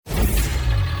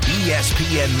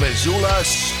ESPN Missoula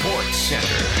Sports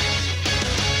Center.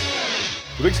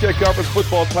 The Big Sky Conference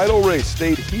football title race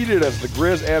stayed heated as the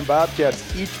Griz and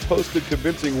Bobcats each posted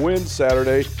convincing wins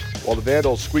Saturday, while the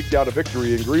Vandals squeaked out a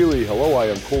victory in Greeley. Hello, I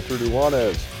am Colter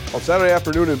Nuanez. On Saturday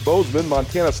afternoon in Bozeman,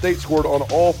 Montana State scored on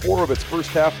all four of its first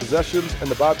half possessions, and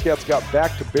the Bobcats got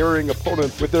back to burying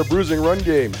opponents with their bruising run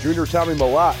game. Junior Tommy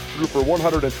Malott threw for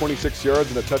 126 yards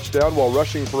and a touchdown while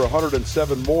rushing for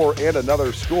 107 more and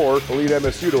another score to lead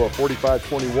MSU to a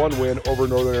 45-21 win over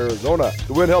Northern Arizona.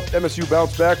 The win helped MSU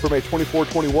bounce back from a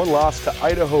 24-21 loss to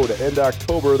Idaho to end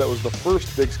October. That was the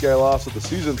first Big Sky loss of the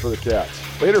season for the Cats.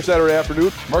 Later Saturday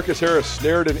afternoon, Marcus Harris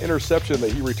snared an interception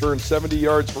that he returned 70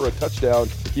 yards for a touchdown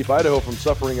to keep Idaho from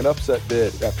suffering an upset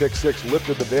bid. That pick six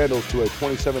lifted the Vandals to a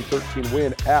 27-13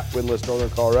 win at winless Northern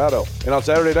Colorado. And on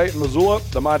Saturday night in Missoula,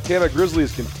 the Montana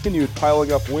Grizzlies continued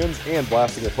piling up wins and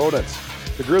blasting opponents.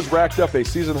 The Griz racked up a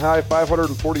season-high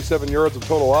 547 yards of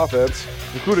total offense,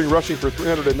 including rushing for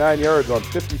 309 yards on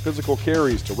 50 physical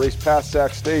carries to race past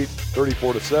Sac State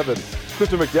 34-7.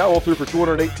 Clifton McDowell threw for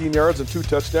 218 yards and 2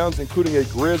 touchdowns, including a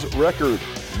Griz record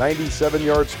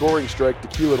 97-yard scoring strike to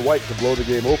Keelan White to blow the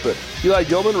game open. Eli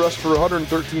Gilman rushed for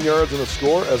 113 yards and a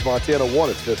score as Montana won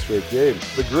its 5th straight game.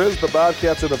 The Griz, the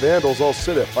Bobcats, and the Vandals all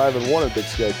sit at 5-1 in Big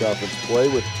Sky Conference play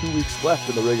with 2 weeks left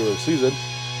in the regular season.